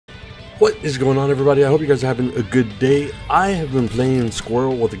What is going on, everybody? I hope you guys are having a good day. I have been playing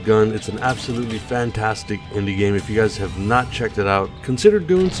Squirrel with a Gun. It's an absolutely fantastic indie game. If you guys have not checked it out, consider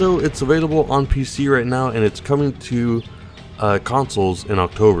doing so. It's available on PC right now, and it's coming to consoles in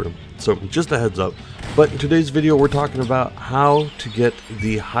October. So just a heads up. But in today's video, we're talking about how to get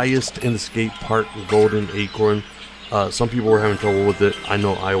the highest in the skate park, Golden Acorn. Some people were having trouble with it. I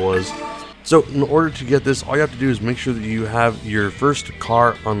know I was. So in order to get this, all you have to do is make sure that you have your first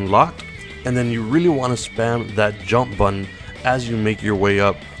car unlocked, and then you really want to spam that jump button as you make your way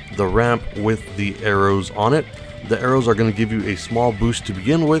up the ramp with the arrows on it. The arrows are going to give you a small boost to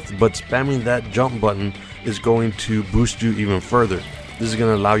begin with, but spamming that jump button is going to boost you even further. This is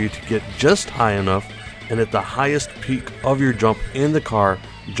going to allow you to get just high enough, and at the highest peak of your jump in the car,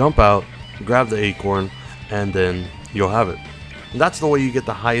 jump out, grab the acorn, and then you'll have it. And that's the way you get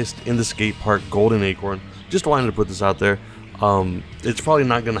the highest in the skate park, Golden Acorn. Just wanted to put this out there. It's probably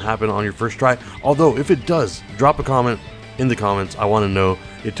not going to happen on your first try, although if it does, drop a comment in the comments. I want to know.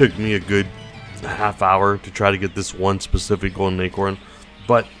 It took me a good half hour to try to get this one specific Golden Acorn,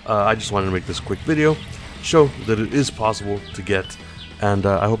 but I just wanted to make this quick video, show that it is possible to get, and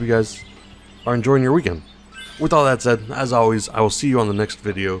I hope you guys are enjoying your weekend. With all that said, as always, I will see you on the next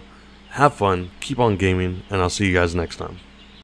video. Have fun, keep on gaming, and I'll see you guys next time.